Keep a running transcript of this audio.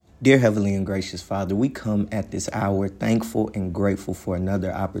Dear Heavenly and Gracious Father, we come at this hour thankful and grateful for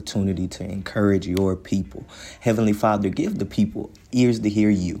another opportunity to encourage your people. Heavenly Father, give the people ears to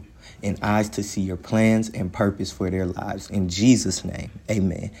hear you and eyes to see your plans and purpose for their lives. In Jesus' name,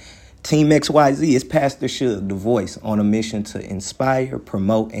 amen. Team XYZ is Pastor Shug, the voice on a mission to inspire,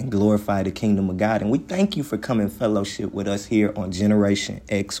 promote, and glorify the kingdom of God. And we thank you for coming fellowship with us here on Generation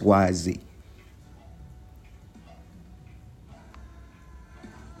XYZ.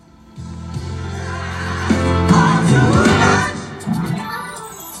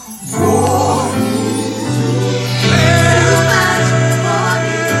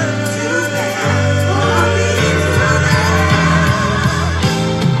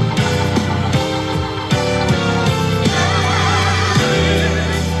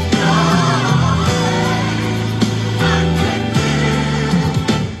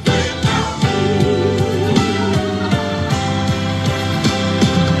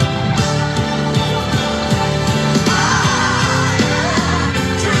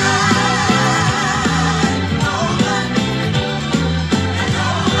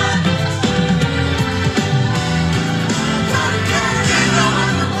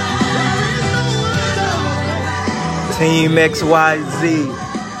 Team XYZ,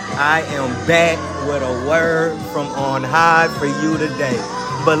 I am back with a word from on high for you today.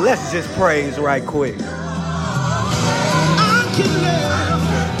 But let's just praise right quick. I can live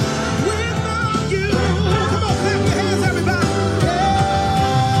without you. Come on, clap your hands, everybody.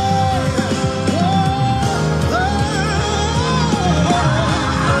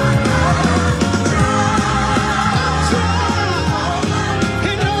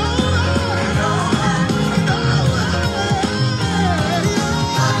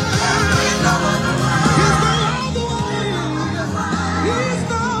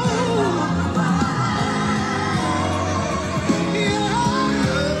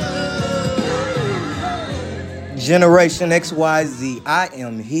 Generation XYZ, I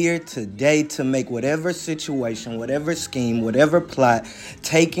am here today to make whatever situation, whatever scheme, whatever plot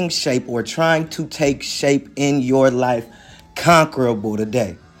taking shape or trying to take shape in your life conquerable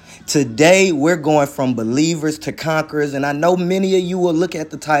today. Today, we're going from believers to conquerors, and I know many of you will look at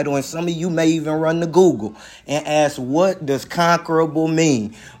the title, and some of you may even run to Google and ask, what does conquerable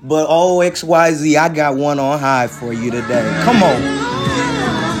mean? But XYZ, I got one on high for you today. Come on.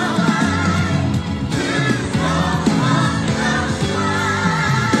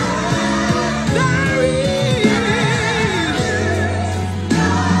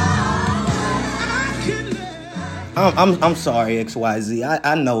 I'm sorry, XYZ.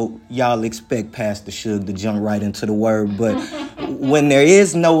 I know y'all expect Pastor Shug to jump right into the word, but when there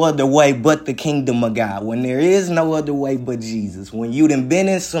is no other way but the kingdom of God, when there is no other way but Jesus, when you done been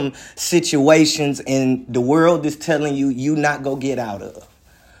in some situations and the world is telling you you not gonna get out of,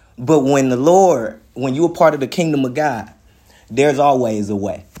 but when you're a part of the kingdom of God, there's always a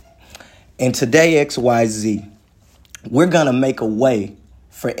way. And today, XYZ, we're gonna make a way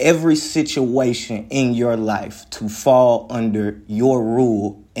for every situation in your life to fall under your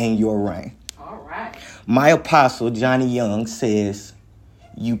rule and your reign. All right. My apostle, Johnny Young, says,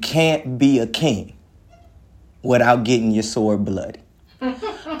 you can't be a king without getting your sword bloody.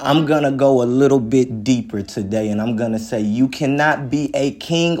 I'm going to go a little bit deeper today, and I'm going to say you cannot be a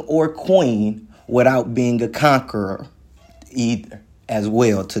king or queen without being a conqueror either. As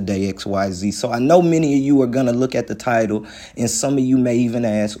well today, XYZ. So I know many of you are going to look at the title, and some of you may even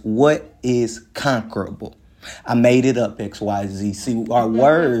ask, what is conquerable? I made it up, XYZ. See, our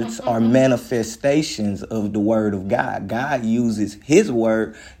words are manifestations of the word of God. God uses his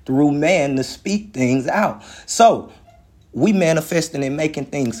word through man to speak things out. So we manifesting and making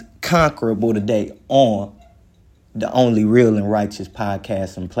things conquerable today on the only real and righteous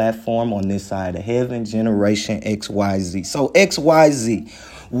podcast and platform on this side of heaven, Generation XYZ. So XYZ,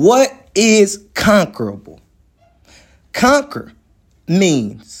 what is conquerable? Conquer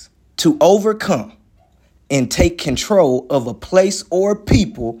means to overcome and take control of a place or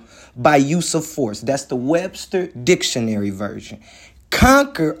people by use of force. That's the Webster Dictionary version.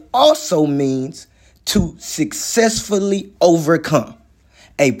 Conquer also means to successfully overcome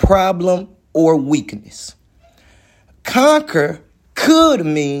a problem or weakness. Conquer could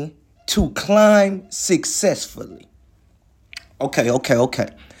mean to climb successfully. Okay.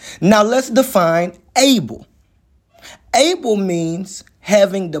 Now let's define able. Able means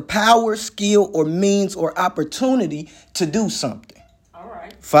having the power, skill, or means or opportunity to do something. All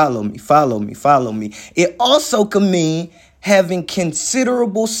right. Follow me. It also can mean having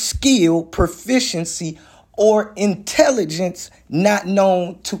considerable skill, proficiency, or intelligence not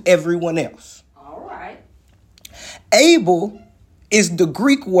known to everyone else. All right. Able is the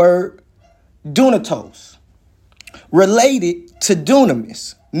Greek word dunatos, related to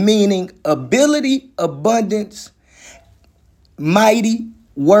dunamis, meaning ability, abundance, mighty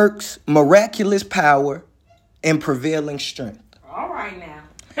works, miraculous power, and prevailing strength. All right now.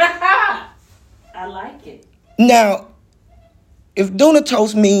 I like it. Now, if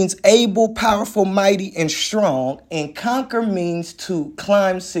dunatos means able, powerful, mighty, and strong, and conquer means to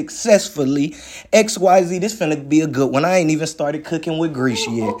climb successfully, XYZ, this finna be a good one. I ain't even started cooking with grease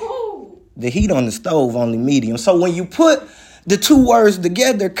yet. The heat on the stove only medium. So when you put the two words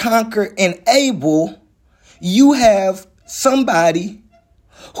together, conquer and able, you have somebody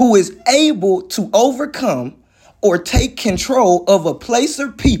who is able to overcome or take control of a place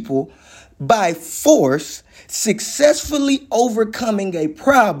or people by force, successfully overcoming a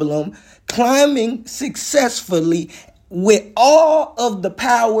problem, climbing successfully with all of the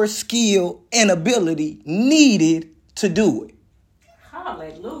power, skill, and ability needed to do it.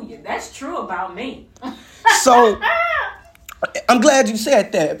 Hallelujah. That's true about me. So I'm glad you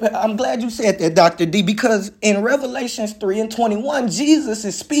said that. I'm glad you said that, Dr. D, because in Revelations 3:21, Jesus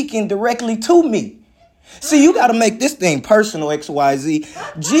is speaking directly to me. See, you got to make this thing personal, XYZ.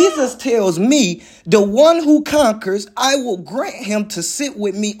 Jesus tells me, the one who conquers, I will grant him to sit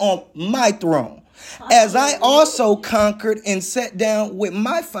with me on my throne, as I also conquered and sat down with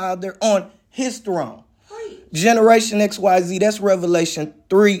my Father on his throne. Generation XYZ, that's Revelation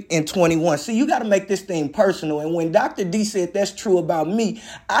 3:21. See, you got to make this thing personal. And when Dr. D said that's true about me,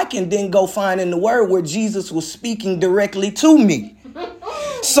 I can then go find in the word where Jesus was speaking directly to me.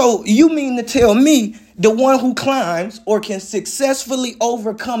 So you mean to tell me the one who climbs or can successfully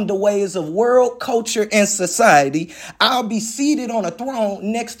overcome the ways of world, culture, and society, I'll be seated on a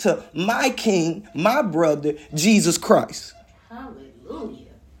throne next to my king, my brother, Jesus Christ. Hallelujah.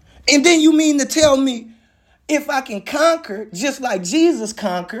 And then you mean to tell me if I can conquer just like Jesus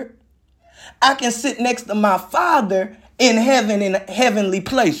conquered, I can sit next to my Father in heaven, in heavenly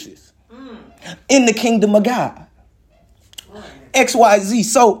places, in the kingdom of God. XYZ.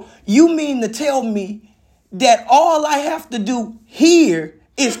 So you mean to tell me that all I have to do here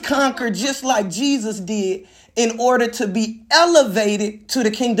is conquer just like Jesus did in order to be elevated to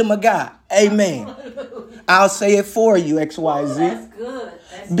the kingdom of God? Amen. I'll say it for you, XYZ. That's good.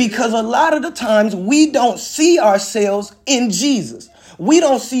 Because a lot of the times we don't see ourselves in Jesus. We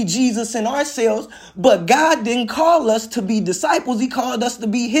don't see Jesus in ourselves, but God didn't call us to be disciples. He called us to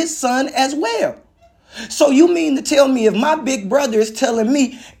be his son as well. So you mean to tell me if my big brother is telling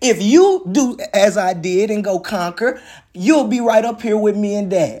me, if you do as I did and go conquer, you'll be right up here with me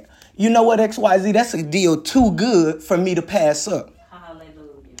and Dad. You know what, XYZ? That's a deal too good for me to pass up.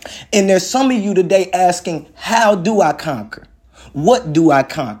 Hallelujah. And there's some of you today asking, how do I conquer? What do I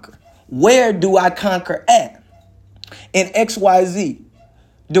conquer? Where do I conquer at? And XYZ,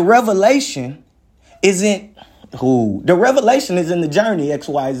 the revelation is in the journey,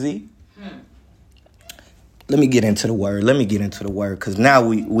 XYZ. Let me get into the word. Because now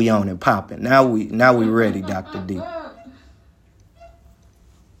we on and popping. Now we ready, Dr. D.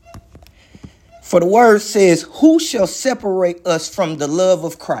 For the word says, who shall separate us from the love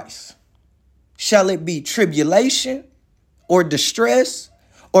of Christ? Shall it be tribulation or distress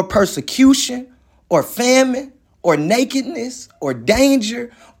or persecution or famine or nakedness or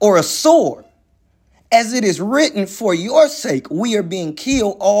danger or a sword? As it is written, for your sake, we are being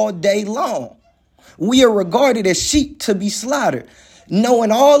killed all day long. We are regarded as sheep to be slaughtered.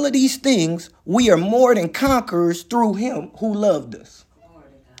 Knowing all of these things, we are more than conquerors through him who loved us.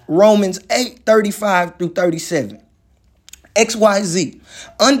 Romans 8:35-37. XYZ.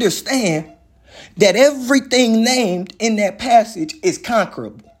 Understand that everything named in that passage is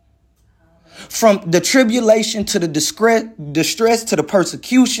conquerable. From the tribulation to the distress to the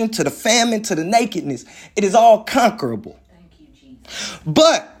persecution to the famine to the nakedness, it is all conquerable.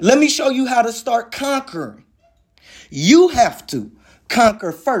 But let me show you how to start conquering. You have to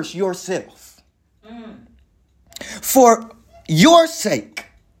conquer first yourself. For your sake,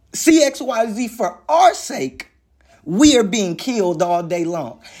 CXYZ, for our sake, we are being killed all day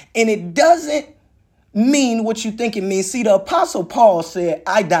long. And it doesn't mean what you think it means. See, the Apostle Paul said,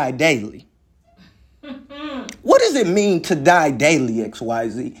 I die daily. What does it mean to die daily,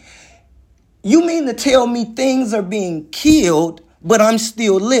 XYZ? You mean to tell me things are being killed, but I'm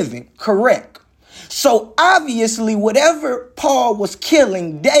still living? Correct. So obviously, whatever Paul was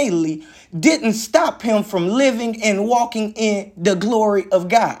killing daily didn't stop him from living and walking in the glory of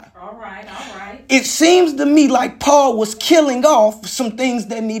God. All right. It seems to me like Paul was killing off some things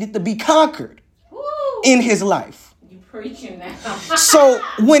that needed to be conquered in his life. You Preaching now. So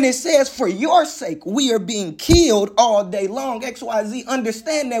when it says for your sake, we are being killed all day long, XYZ,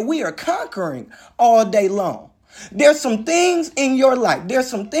 understand that we are conquering all day long. There's some things in your life. There's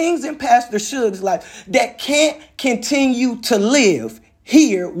some things in Pastor Shug's life that can't continue to live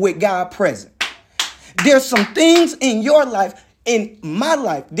here with God present. There's some things in your life, in my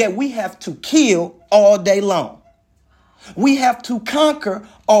life, that we have to kill all day long. We have to conquer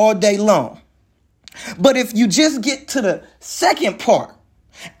all day long. But if you just get to the second part,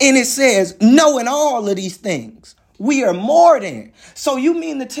 and it says, knowing all of these things, we are more than. So you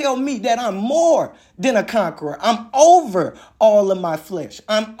mean to tell me that I'm more than a conqueror? I'm over all of my flesh.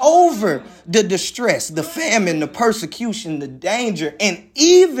 I'm over the distress, the famine, the persecution, the danger, and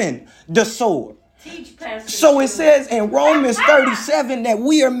even the sword. So it says in Romans 37 that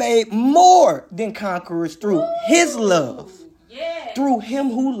we are made more than conquerors through his love, through him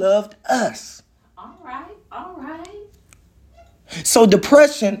who loved us. All right. So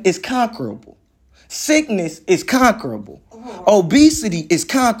depression is conquerable. Sickness is conquerable. Obesity is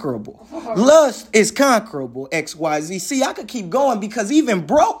conquerable. Lust is conquerable, XYZ. See, I could keep going because even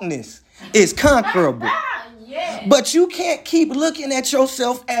brokenness is conquerable. But you can't keep looking at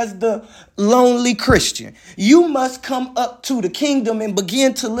yourself as the lonely Christian. You must come up to the kingdom and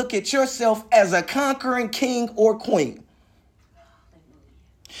begin to look at yourself as a conquering king or queen.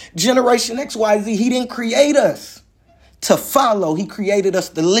 Generation XYZ, he didn't create us to follow. He created us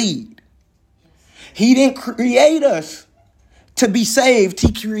to lead. He didn't create us to be saved.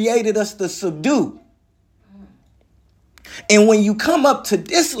 He created us to subdue. And when you come up to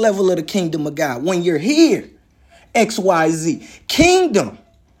this level of the kingdom of God, when you're here, XYZ, kingdom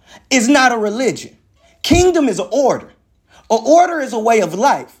is not a religion. Kingdom is an order. An order is a way of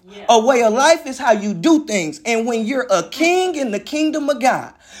life. A way of life is how you do things. And when you're a king in the kingdom of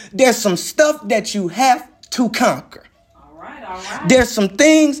God, there's some stuff that you have to conquer. All right. There's some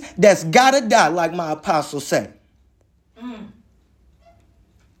things that's got to die, like my apostle said.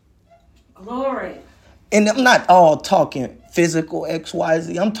 Glory. And I'm not all talking physical,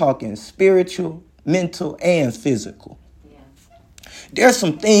 XYZ. I'm talking spiritual, mental, and physical. There's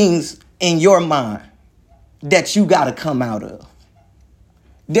some things in your mind that you got to come out of.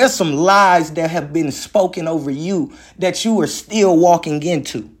 There's some lies that have been spoken over you that you are still walking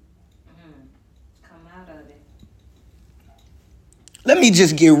into. Come out of it. Let me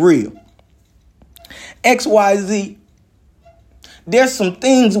just get real. XYZ, there's some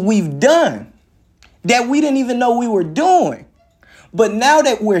things we've done that we didn't even know we were doing. But now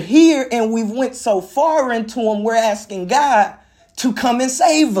that we're here and we've went so far into them, we're asking God to come and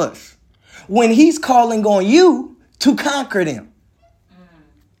save us when he's calling on you to conquer them.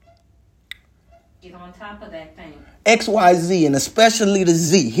 Get on top of that thing. XYZ, and especially the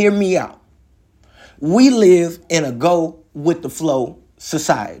Z, hear me out. We live in a go with the flow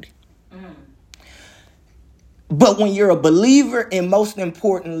society. But when you're a believer and most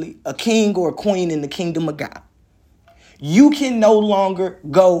importantly, a king or a queen in the kingdom of God, you can no longer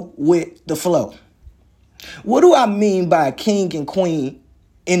go with the flow. What do I mean by a king and queen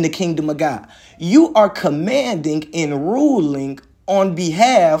in the kingdom of God? You are commanding and ruling on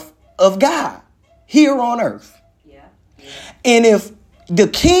behalf of God here on earth. And if the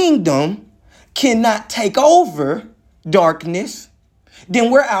kingdom cannot take over darkness,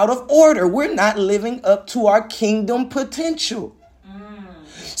 then we're out of order. We're not living up to our kingdom potential.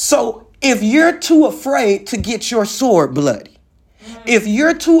 So if you're too afraid to get your sword bloody, if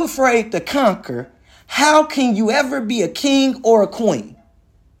you're too afraid to conquer, how can you ever be a king or a queen?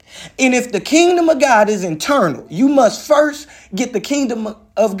 And if the kingdom of God is internal, you must first get the kingdom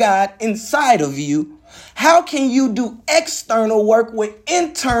of God inside of you. How can you do external work with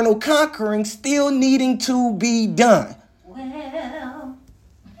internal conquering still needing to be done? Well.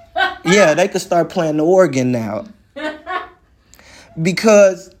 Yeah, they could start playing the organ now.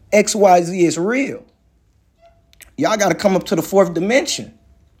 Because XYZ is real. Y'all got to come up to the fourth dimension.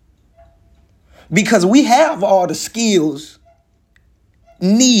 Because we have all the skills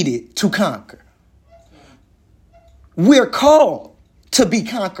needed to conquer. We're called to be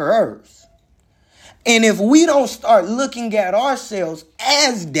conquerors. And if we don't start looking at ourselves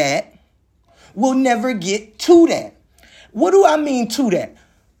as that, we'll never get to that. What do I mean to that?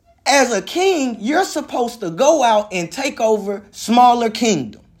 As a king, you're supposed to go out and take over smaller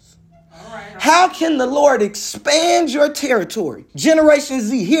kingdoms. How can the Lord expand your territory? Generation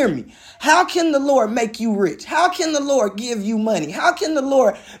Z, hear me. How can the Lord make you rich? How can the Lord give you money? How can the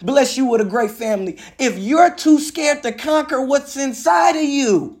Lord bless you with a great family if you're too scared to conquer what's inside of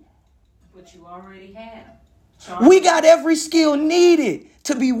you? What you already have. We got every skill needed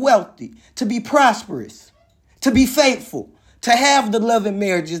to be wealthy, to be prosperous, to be faithful, to have the loving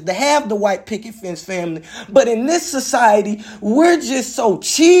marriages, to have the white picket fence family. But in this society, we're just so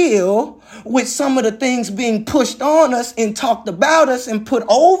chill with some of the things being pushed on us and talked about us and put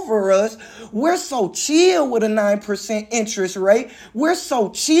over us. We're so chill with a 9% interest rate. We're so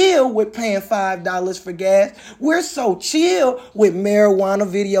chill with paying $5 for gas. We're so chill with marijuana,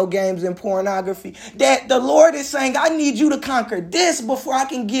 video games, and pornography that the Lord is saying, I need you to conquer this before I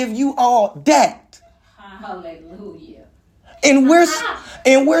can give you all that. Hallelujah. And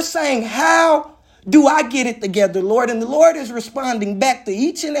we're saying, how do I get it together, Lord? And the Lord is responding back to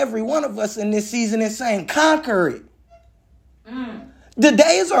each and every one of us in this season and saying, conquer it. The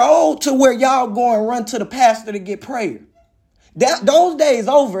days are old to where y'all go and run to the pastor to get prayer. Those days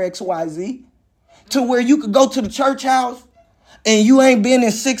over, XYZ. To where you could go to the church house and you ain't been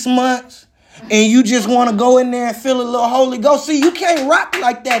in 6 months and you just want to go in there and feel a little Holy Ghost. See, you can't rock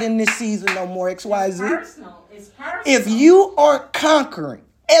like that in this season no more, XYZ. It's personal. If you are conquering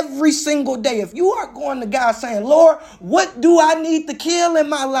every single day, if you are going to God saying, Lord, what do I need to kill in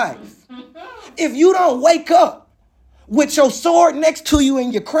my life? If you don't wake up with your sword next to you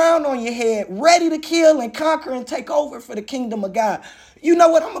and your crown on your head, ready to kill and conquer and take over for the kingdom of God, you know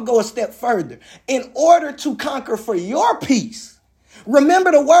what? I'm going to go a step further. In order to conquer for your peace,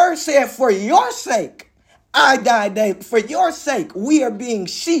 remember the word said, for your sake, I die daily. For your sake, we are being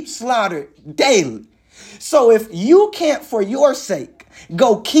sheep slaughtered daily. So if you can't, for your sake,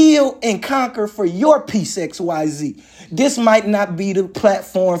 go kill and conquer for your peace, XYZ, this might not be the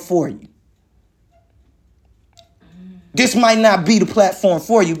platform for you. This might not be the platform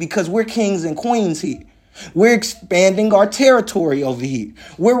for you because we're kings and queens here. We're expanding our territory over here.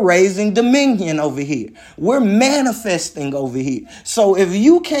 We're raising dominion over here. We're manifesting over here. So if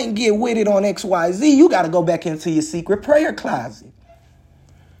you can't get with it on XYZ, you got to go back into your secret prayer closet.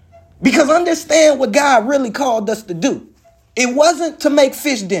 Because understand what God really called us to do. It wasn't to make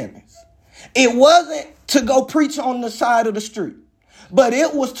fish dinners. It wasn't to go preach on the side of the street. But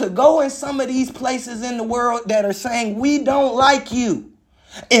it was to go in some of these places in the world that are saying, we don't like you,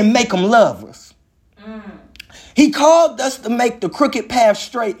 and make them love us. He called us to make the crooked path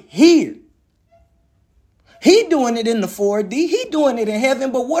straight here. He doing it in the 4D. He doing it in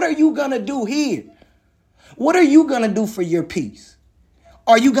heaven. But what are you going to do here? What are you going to do for your peace?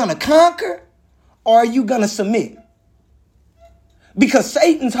 Are you going to conquer or are you going to submit? Because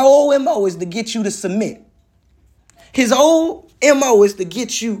Satan's whole MO is to get you to submit. His whole MO is to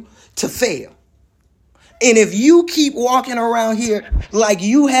get you to fail. And if you keep walking around here like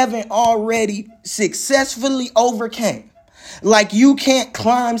you haven't already successfully overcame, like you can't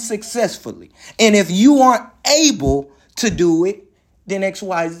climb successfully, and if you aren't able to do it, then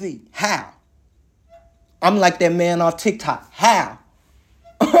XYZ. How? I'm like that man off TikTok. How?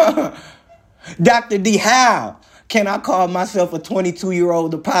 Dr. D, how can I call myself a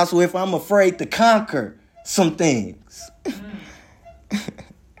 22-year-old apostle if I'm afraid to conquer some things?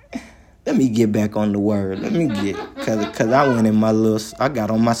 Let me get back on the word. Because I went in I got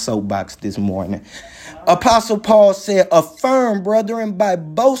on my soapbox this morning. Apostle Paul said, affirm, brethren, by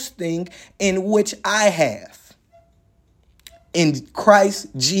boasting in which I have. In Christ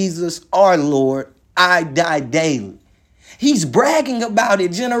Jesus our Lord, I die daily. He's bragging about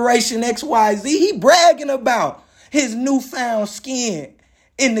it, Generation XYZ. He bragging about his newfound skin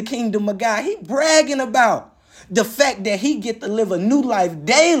in the kingdom of God. He bragging about the fact that he get to live a new life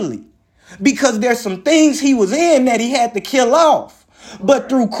daily because there's some things he was in that he had to kill off. But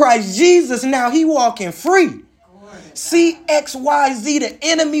through Christ Jesus, now he walking free. See, XYZ, the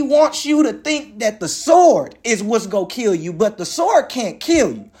enemy wants you to think that the sword is what's going to kill you, but the sword can't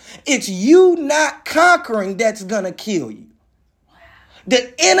kill you. It's you not conquering that's going to kill you.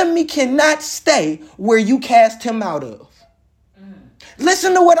 The enemy cannot stay where you cast him out of.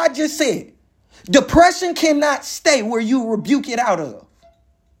 Listen to what I just said. Depression cannot stay where you rebuke it out of.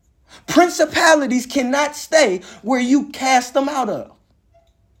 Principalities cannot stay where you cast them out of.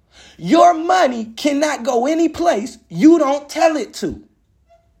 Your money cannot go any place you don't tell it to.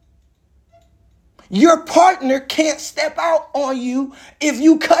 Your partner can't step out on you if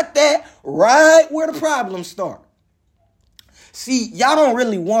you cut that right where the problems start. See, y'all don't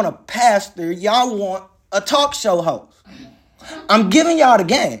really want a pastor. Y'all want a talk show host. I'm giving y'all the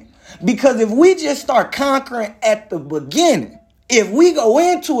game. Because if we just start conquering at the beginning, if we go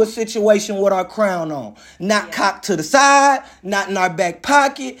into a situation with our crown on, not cocked to the side, not in our back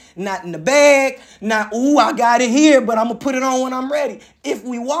pocket, not in the bag, not, ooh, I got it here, but I'm going to put it on when I'm ready. If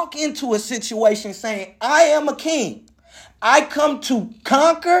we walk into a situation saying, I am a king, I come to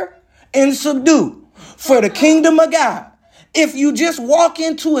conquer and subdue for the kingdom of God, If you just walk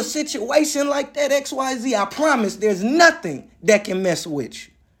into a situation like that, XYZ, I promise there's nothing that can mess with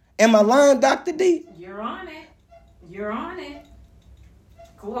you. Am I lying, Dr. D? You're on it. You're on it.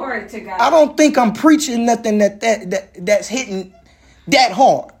 Glory to God. I don't think I'm preaching nothing that's hitting that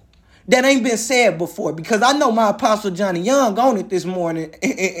hard. That ain't been said before, because I know my Apostle Johnny Young on it this morning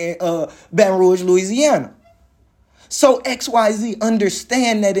in Baton Rouge, Louisiana. So XYZ,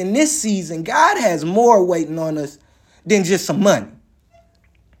 understand that in this season, God has more waiting on us than just some money.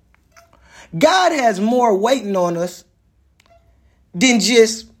 God has more waiting on us than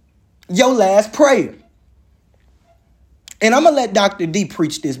just your last prayer. And I'm going to let Dr. D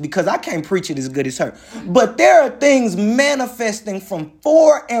preach this because I can't preach it as good as her. But there are things manifesting from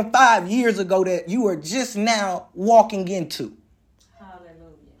 4 and 5 years ago that you are just now walking into.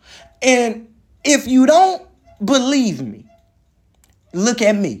 Hallelujah. And if you don't believe me, look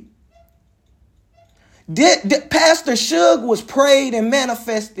at me. Pastor Shug was prayed and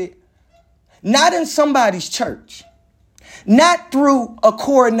manifested not in somebody's church, not through a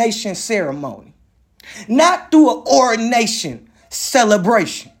coronation ceremony, not through an ordination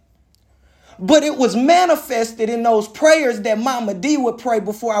celebration, but it was manifested in those prayers that Mama D would pray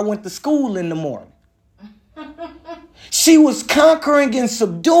before I went to school in the morning. She was conquering and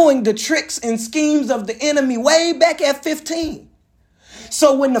subduing the tricks and schemes of the enemy way back at 15.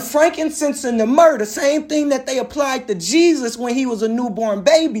 So when the frankincense and the myrrh, the same thing that they applied to Jesus when he was a newborn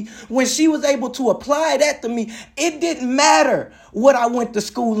baby, when she was able to apply that to me, it didn't matter what I went to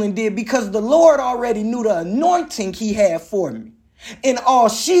school and did, because the Lord already knew the anointing he had for me. And all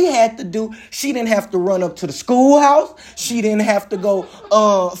she had to do, she didn't have to run up to the schoolhouse. She didn't have to go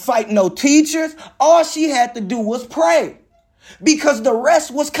fight no teachers. All she had to do was pray, because the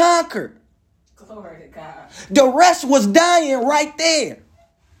rest was conquered. Glory to God. The rest was dying right there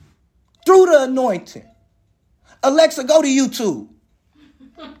through the anointing. Alexa, go to YouTube.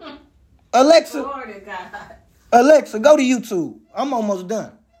 Glory to God. Alexa, go to YouTube. I'm almost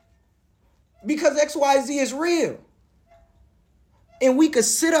done. Because XYZ is real. And we could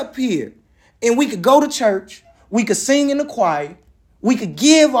sit up here and we could go to church. We could sing in the choir. We could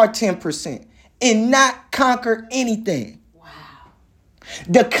give our 10% and not conquer anything.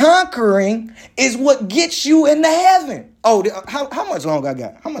 The conquering is what gets you into heaven. Oh, how much longer I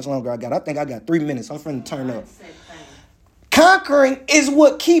got? How much longer I got? I think I got 3 minutes. I'm finna turn up. Conquering is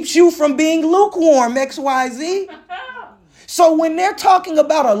what keeps you from being lukewarm, XYZ. So when they're talking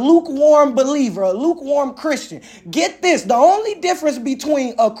about a lukewarm believer, a lukewarm Christian, get this. The only difference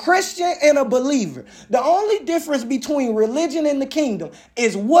between a Christian and a believer, the only difference between religion and the kingdom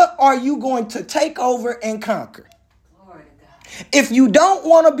is what are you going to take over and conquer? If you don't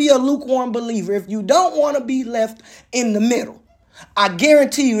want to be a lukewarm believer, if you don't want to be left in the middle, I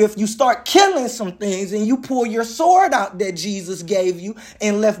guarantee you, if you start killing some things and you pull your sword out that Jesus gave you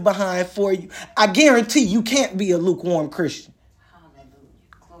and left behind for you, I guarantee you can't be a lukewarm Christian.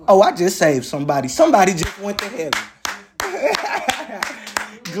 Oh, I just saved somebody. Somebody just went to heaven.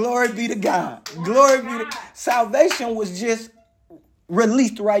 Glory be to God. Glory be to God. Salvation was just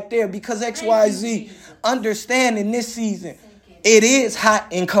released right there, because XYZ understand in this season, it is hot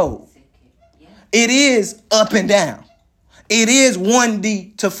and cold. It is up and down. It is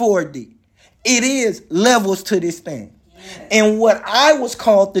 1D to 4D. It is levels to this thing. And what I was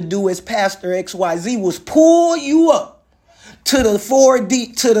called to do as Pastor XYZ was pull you up to the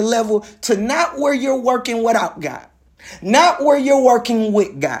 4D, to the level, to not where you're working without God. Not where you're working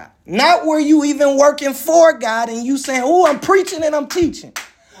with God. Not where you even working for God and you saying, oh, I'm preaching and I'm teaching.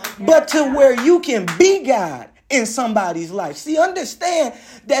 But to where you can be God in somebody's life. See, understand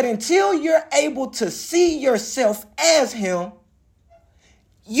that until you're able to see yourself as him,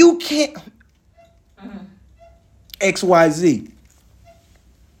 you can't. XYZ.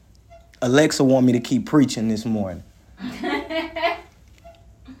 Alexa want me to keep preaching this morning.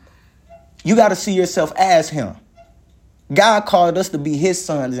 You got to see yourself as him. God called us to be his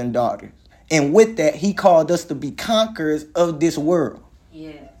sons and daughters. And with that, he called us to be conquerors of this world.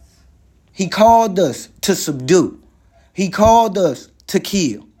 Yes. He called us to subdue. He called us to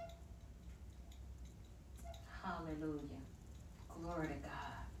kill. Hallelujah. Glory to God.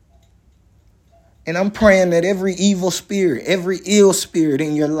 And I'm praying that every evil spirit, every ill spirit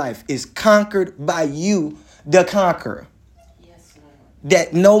in your life is conquered by you, the conqueror. Yes, Lord.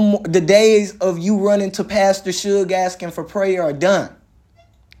 That no more, the days of you running to Pastor Shug asking for prayer are done.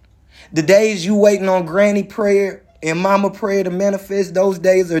 The days you waiting on granny prayer and mama prayer to manifest, those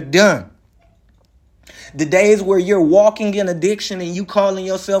days are done. The days where you're walking in addiction and you calling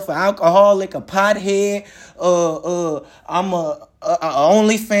yourself an alcoholic, a pothead,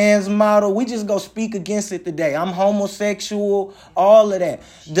 OnlyFans model. We just go speak against it today. I'm homosexual, all of that.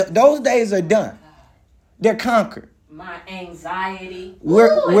 Those days are done. They're conquered. My anxiety.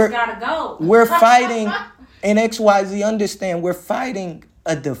 We're gotta go. We're fighting, and XYZ understand, we're fighting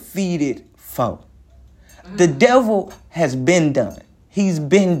a defeated foe. The devil has been done. He's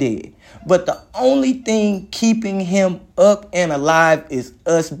been dead. But the only thing keeping him up and alive is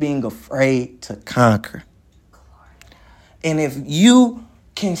us being afraid to conquer. And if you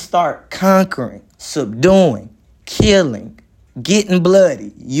can start conquering, subduing, killing, getting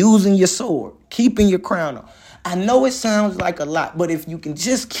bloody, using your sword, keeping your crown on. I know it sounds like a lot, but if you can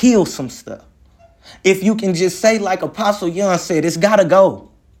just kill some stuff, if you can just say like Apostle Young said, it's got to go.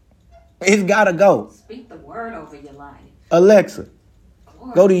 It's got to go. Speak the word over your life. Alexa,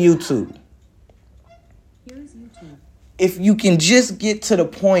 go to YouTube. Here's YouTube. If you can just get to the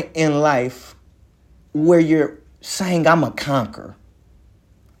point in life where you're saying I'm a conqueror,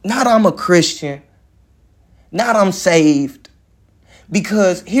 not I'm a Christian, not I'm saved.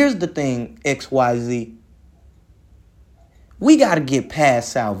 Because here's the thing, XYZ. We got to get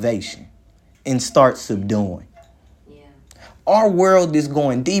past salvation and start subduing. Yeah. Our world is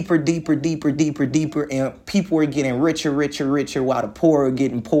going deeper, deeper, deeper, deeper, deeper, and people are getting richer, richer, richer, while the poor are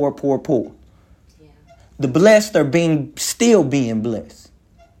getting poor, poor, poor. Yeah. The blessed are still being blessed.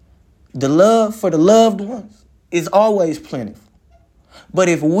 The love for the loved ones is always plentiful. But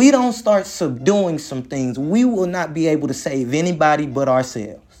if we don't start subduing some things, we will not be able to save anybody but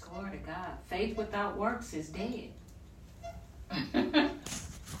ourselves. Glory to God. Faith without works is dead.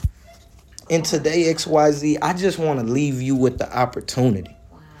 And today, XYZ, I just want to leave you with the opportunity,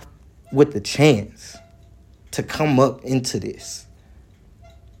 Wow. with the chance to come up into this.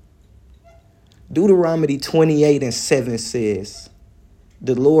 Deuteronomy 28:7 says,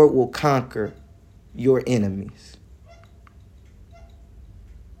 the Lord will conquer your enemies.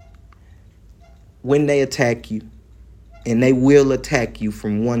 When they attack you, and they will attack you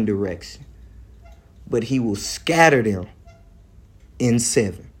from one direction, but he will scatter them in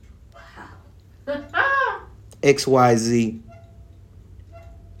 7. XYZ,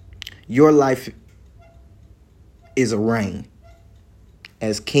 your life is a reign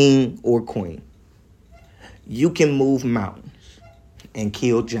as king or queen. You can move mountains and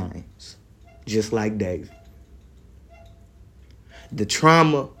kill giants, just like David. The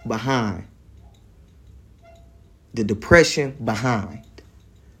trauma behind, the depression behind,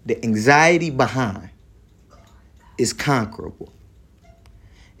 the anxiety behind is conquerable.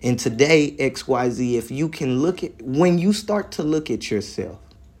 And today, XYZ, if you can when you start to look at yourself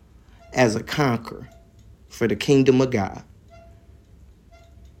as a conqueror for the kingdom of God.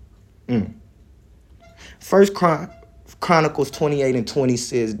 First Chronicles 28:20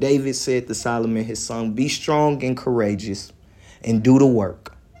 says, David said to Solomon, his son, be strong and courageous and do the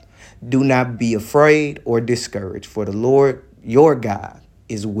work. Do not be afraid or discouraged, for the Lord your God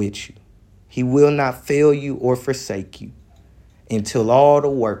is with you. He will not fail you or forsake you until all the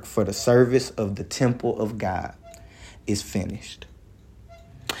work for the service of the temple of God is finished.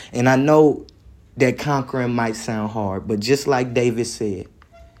 And I know that conquering might sound hard, but just like David said,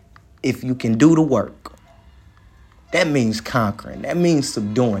 if you can do the work, that means conquering. That means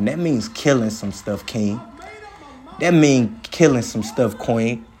subduing. That means killing some stuff, king. That means killing some stuff,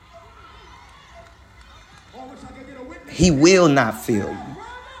 queen. He will not fail you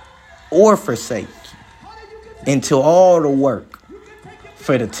or forsake you until all the work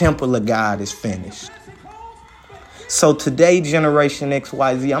for the temple of God is finished. So today, Generation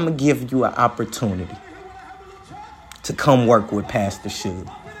XYZ, I'm going to give you an opportunity to come work with Pastor Shug,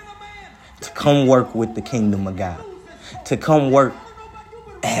 to come work with the kingdom of God, to come work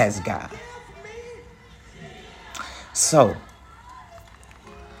as God. So,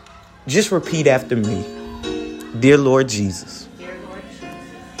 just repeat after me. Dear Lord Jesus, Dear Lord Jesus,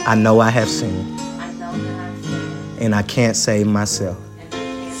 I know I have sinned, I know that I've sinned. and I can't save myself. And I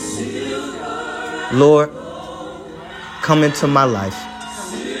can't save myself. Lord, come into my life.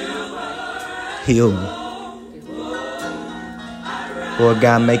 Heal me. Lord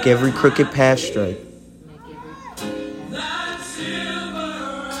God, make every crooked path straight.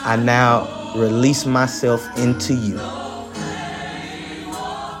 I now release myself into you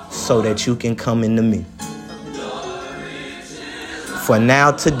so that you can come into me. For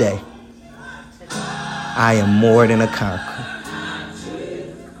now, today, I am more than a conqueror.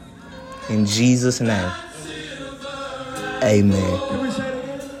 In Jesus' name, amen.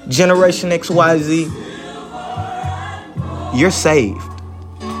 Generation XYZ, you're saved.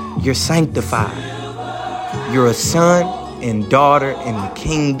 You're sanctified. You're a son and daughter in the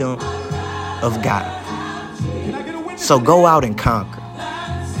kingdom of God. So go out and conquer.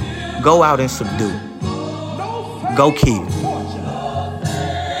 Go out and subdue. Go kill.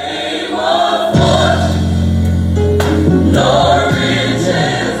 No.